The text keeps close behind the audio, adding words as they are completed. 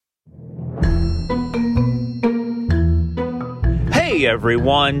Hey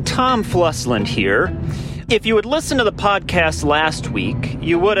everyone, Tom Flusland here. If you had listened to the podcast last week,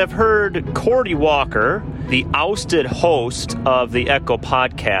 you would have heard Cordy Walker, the ousted host of the Echo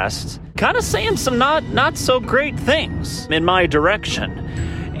podcast, kind of saying some not so great things in my direction.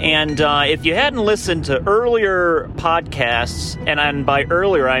 And if you hadn't listened to earlier podcasts, and by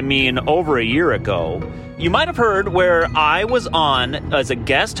earlier I mean over a year ago, you might have heard where I was on as a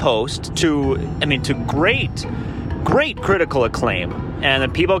guest host to great critical acclaim. And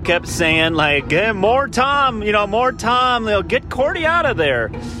then people kept saying, like, hey, more Tom, they'll get Cordy out of there.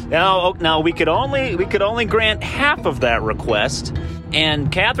 Now we could only grant half of that request.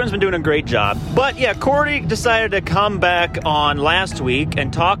 And Catherine's been doing a great job. But yeah, Cordy decided to come back on last week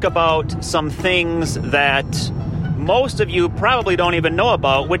and talk about some things that most of you probably don't even know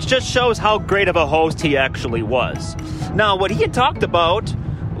about, which just shows how great of a host he actually was. Now, what he had talked about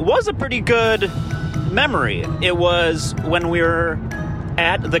was a pretty good memory. It was when we were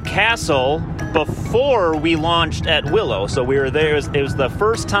at the castle before we launched at Willow. So we were there. It was the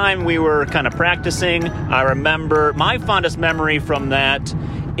first time we were kind of practicing. I remember my fondest memory from that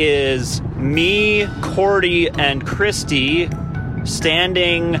is me, Cordy, and Christy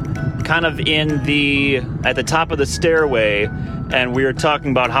standing kind of at the top of the stairway, and we were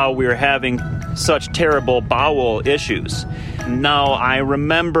talking about how we were having such terrible bowel issues. Now, I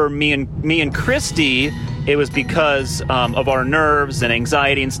remember me and Christy, it was because of our nerves and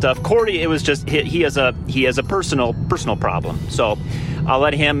anxiety and stuff. Cordy, it was just he has a personal problem. So I'll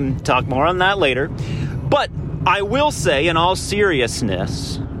let him talk more on that later. But I will say, in all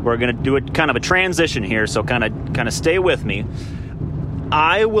seriousness, we're going to do a kind of a transition here, so kind of stay with me.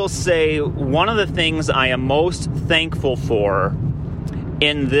 I will say one of the things I am most thankful for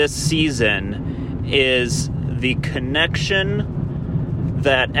in this season is the connection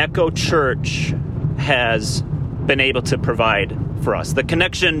that Echo Church has been able to provide for us. The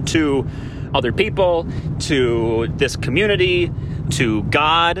connection to other people, to this community, to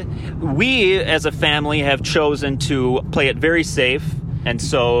God. We, as a family, have chosen to play it very safe, and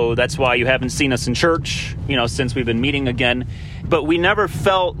so that's why you haven't seen us in church, since we've been meeting again. But we never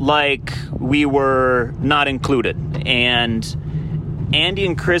felt like we were not included. And Andy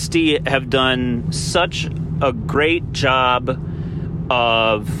and Christy have done such a great job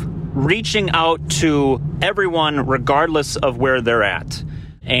of reaching out to everyone regardless of where they're at,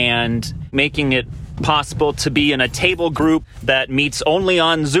 and making it possible to be in a table group that meets only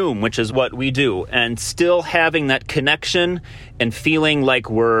on Zoom, which is what we do, and still having that connection and feeling like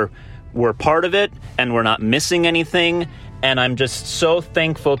we're part of it and we're not missing anything. And I'm just so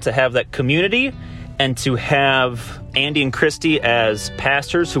thankful to have that community and to have Andy and Christy as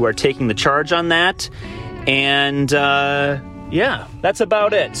pastors who are taking the charge on that. And yeah, that's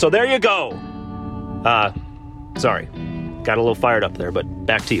about it. So there you go. Sorry, got a little fired up there, but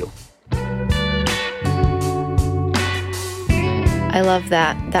back to you. I love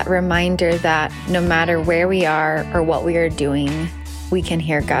that reminder that no matter where we are or what we are doing, we can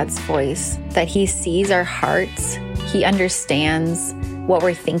hear God's voice, that He sees our hearts. He understands what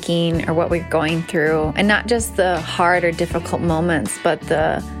we're thinking or what we're going through, and not just the hard or difficult moments, but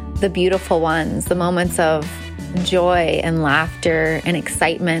the beautiful ones, the moments of joy and laughter and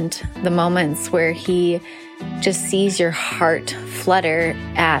excitement, the moments where He just sees your heart flutter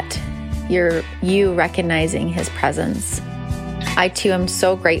at you recognizing His presence. I too am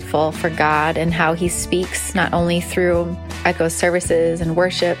so grateful for God and how He speaks not only through Echo services and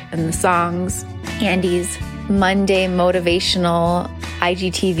worship and the songs, Andy's Monday motivational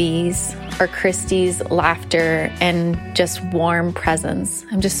IGTVs, or Christy's laughter and just warm presence.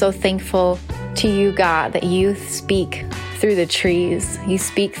 I'm just so thankful to you, God, that you speak through the trees. You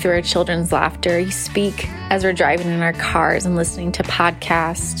speak through our children's laughter. You speak as we're driving in our cars and listening to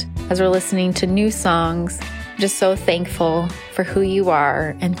podcasts, as we're listening to new songs. I'm just so thankful for who you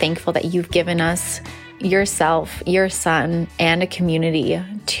are, and thankful that you've given us yourself, your son, and a community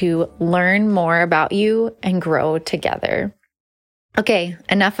to learn more about you and grow together. Okay,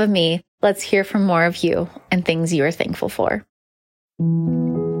 enough of me. Let's hear from more of you and things you are thankful for.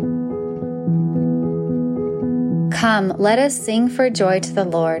 Come, let us sing for joy to the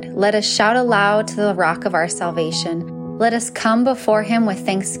Lord. Let us shout aloud to the rock of our salvation. Let us come before Him with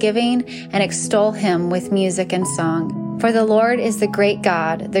thanksgiving and extol Him with music and song. For the Lord is the great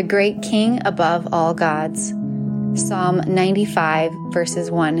God, the great King above all gods. Psalm 95, verses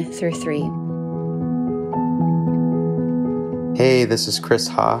 1 through 3. Hey, this is Chris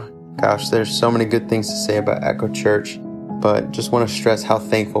Ha. Gosh, there's so many good things to say about Echo Church, but just want to stress how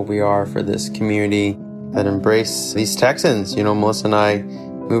thankful we are for this community that embrace these Texans. Melissa and I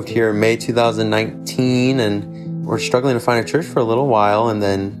moved here in May 2019, and were struggling to find a church for a little while, and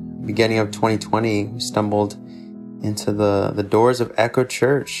then beginning of 2020, we stumbled into the doors of Echo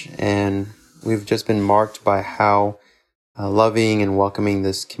Church, and we've just been marked by how loving and welcoming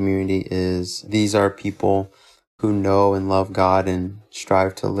this community is. These are people who know and love God and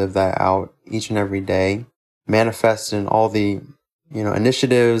strive to live that out each and every day, manifest in all the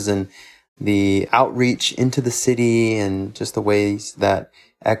initiatives and the outreach into the city, and just the ways that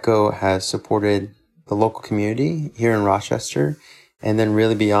Echo has supported the local community here in Rochester. And then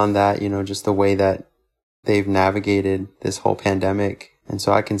really beyond that, just the way that they've navigated this whole pandemic. And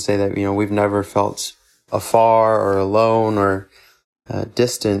so I can say that, we've never felt afar or alone or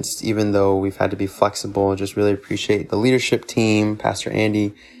distanced, even though we've had to be flexible. Just really appreciate the leadership team, Pastor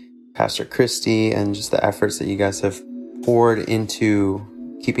Andy, Pastor Christy, and just the efforts that you guys have poured into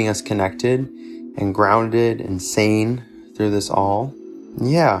keeping us connected and grounded and sane through this all.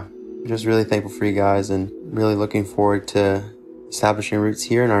 Yeah, just really thankful for you guys and really looking forward to establishing roots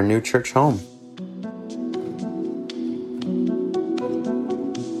here in our new church home.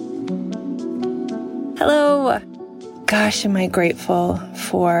 Hello. Gosh, am I grateful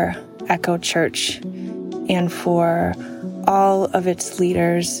for Echo Church and for all of its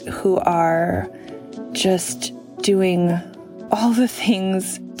leaders who are just doing all the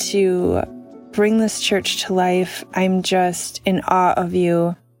things to bring this church to life. I'm just in awe of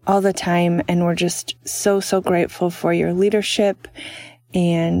you all the time, and we're just so grateful for your leadership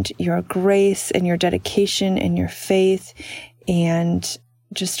and your grace and your dedication and your faith and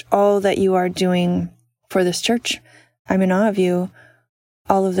just all that you are doing for this church. I'm in awe of you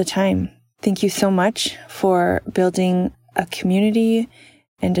all of the time. Thank you so much for building a community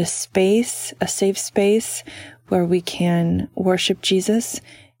and a space, a safe space where we can worship Jesus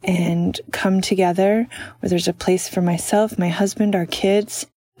and come together, where there's a place for myself, my husband, our kids.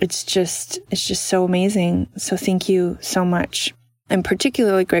 It's just so amazing. So thank you so much. I'm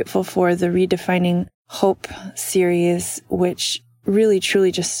particularly grateful for the Redefining Hope series, which really,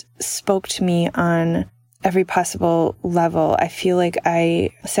 truly just spoke to me on every possible level. I feel like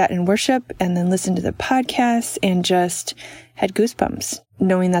I sat in worship and then listened to the podcast and just had goosebumps,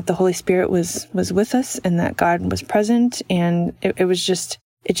 knowing that the Holy Spirit was with us and that God was present. And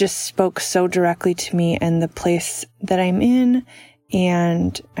it just spoke so directly to me and the place that I'm in.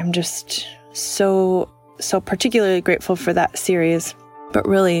 And I'm just so particularly grateful for that series. But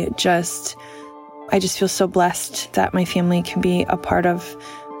really I just feel so blessed that my family can be a part of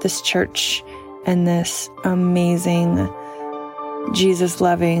this church and this amazing,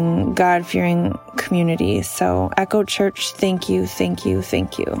 Jesus-loving, God-fearing community. So Echo Church, thank you, thank you,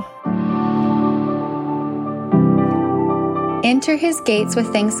 thank you. Enter his gates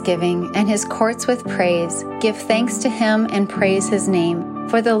with thanksgiving and his courts with praise. Give thanks to him and praise his name.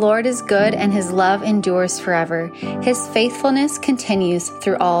 For the Lord is good and his love endures forever. His faithfulness continues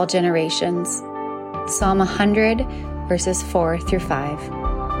through all generations. Psalm 100, verses 4 through 5.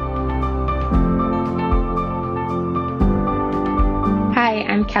 Hi,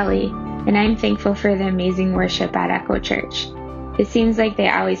 I'm Kelly, and I'm thankful for the amazing worship at Echo Church. It seems like they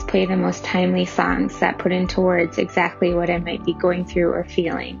always play the most timely songs that put into words exactly what I might be going through or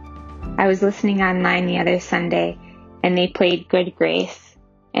feeling. I was listening online the other Sunday, and they played Good Grace,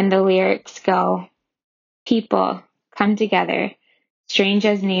 and the lyrics go, "People, come together, strange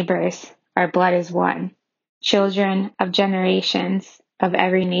as neighbors, our blood is one. Children of generations, of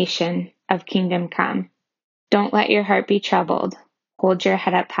every nation, of kingdom come. Don't let your heart be troubled. Hold your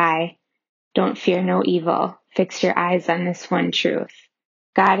head up high. Don't fear no evil. Fix your eyes on this one truth.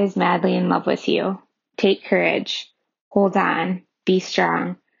 God is madly in love with you. Take courage. Hold on. Be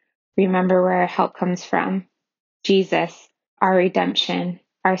strong. Remember where our help comes from. Jesus, our redemption,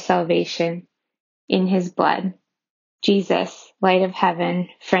 our salvation, in his blood. Jesus, light of heaven,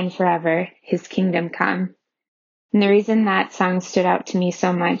 friend forever, his kingdom come." And the reason that song stood out to me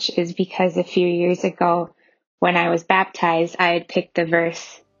so much is because a few years ago, when I was baptized, I had picked the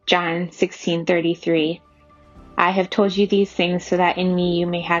verse, John 16:33. "I have told you these things so that in me you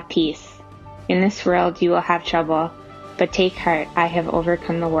may have peace. In this world you will have trouble, but take heart, I have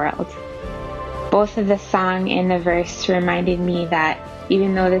overcome the world." Both of the song and the verse reminded me that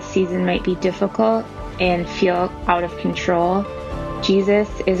even though this season might be difficult and feel out of control, Jesus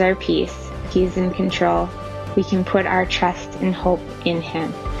is our peace. He is in control. We can put our trust and hope in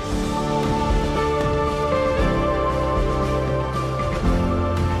him.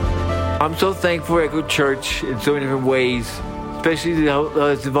 I'm so thankful for Echo Church in so many different ways, especially how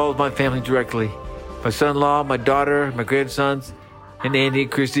it's involved my family directly. My son-in-law, my daughter, my grandsons, and Andy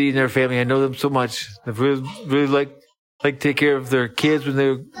and Christy and their family. I know them so much. They really like to take care of their kids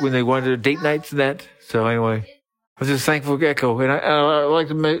when they wanted their date nights and that. So anyway, I'm just thankful for Echo. And I like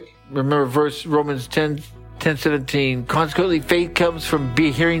to remember verse Romans 10:17. Consequently, faith comes from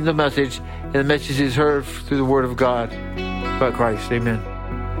hearing the message, and the message is heard through the word of God about Christ. Amen.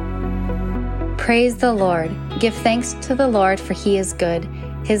 Praise the Lord. Give thanks to the Lord, for he is good.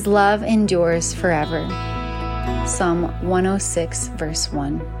 His love endures forever. Psalm 106, verse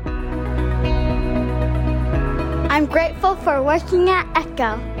 1. I'm grateful for working at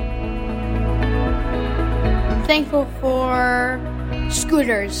Echo. Thankful for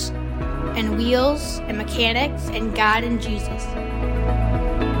scooters and wheels and mechanics and God and Jesus.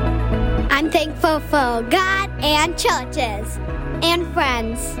 I'm thankful for God and churches and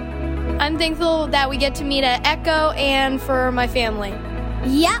friends. I'm thankful that we get to meet at Echo and for my family.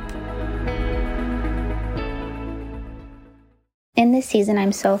 Yep. In this season,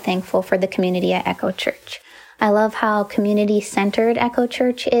 I'm so thankful for the community at Echo Church. I love how community-centered Echo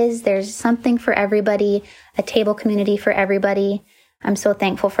Church is. There's something for everybody, a table community for everybody. I'm so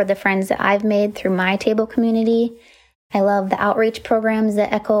thankful for the friends that I've made through my table community. I love the outreach programs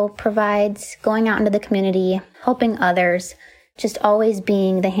that Echo provides, going out into the community, helping others, just always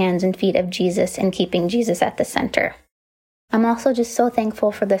being the hands and feet of Jesus and keeping Jesus at the center. I'm also just so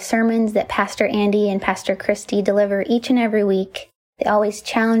thankful for the sermons that Pastor Andy and Pastor Christy deliver each and every week. They always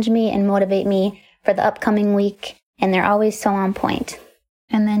challenge me and motivate me for the upcoming week, and they're always so on point.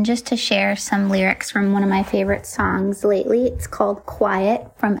 And then just to share some lyrics from one of my favorite songs lately, it's called Quiet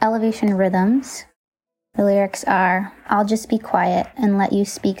from Elevation Rhythms. The lyrics are, I'll just be quiet and let you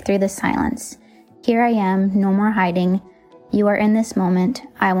speak through the silence. Here I am, no more hiding. You are in this moment.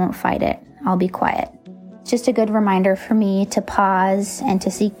 I won't fight it. I'll be quiet. It's just a good reminder for me to pause and to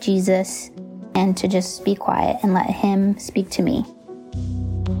seek Jesus and to just be quiet and let him speak to me.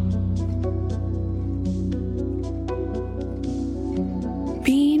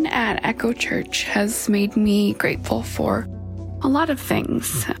 Being at Echo Church has made me grateful for a lot of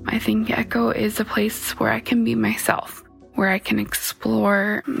things. I think Echo is a place where I can be myself, where I can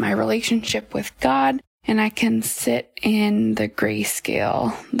explore my relationship with God, and I can sit in the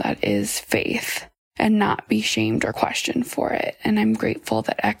grayscale that is faith and not be shamed or questioned for it. And I'm grateful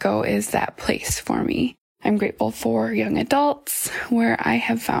that Echo is that place for me. I'm grateful for young adults, where I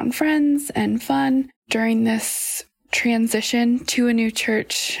have found friends and fun during this transition to a new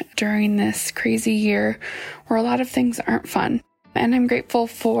church during this crazy year where a lot of things aren't fun. And I'm grateful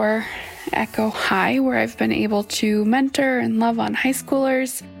for Echo High, where I've been able to mentor and love on high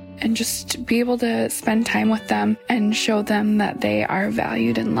schoolers and just be able to spend time with them and show them that they are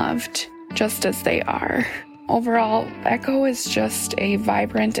valued and loved just as they are. Overall, Echo is just a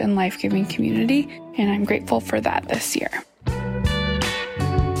vibrant and life-giving community, and I'm grateful for that this year.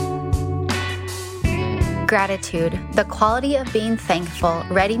 Gratitude, the quality of being thankful,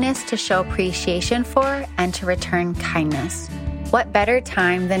 readiness to show appreciation for, and to return kindness. What better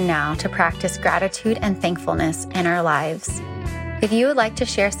time than now to practice gratitude and thankfulness in our lives? If you would like to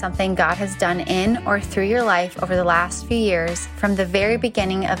share something God has done in or through your life over the last few years, from the very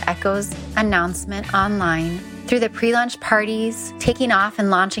beginning of Echo's announcement online, through the pre-launch parties, taking off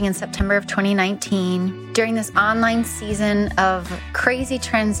and launching in September of 2019, during this online season of crazy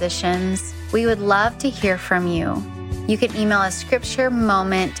transitions, we would love to hear from you. You can email a scripture,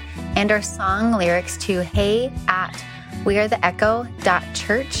 moment, and our song lyrics to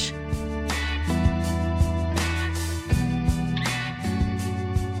hey@wearetheecho.church,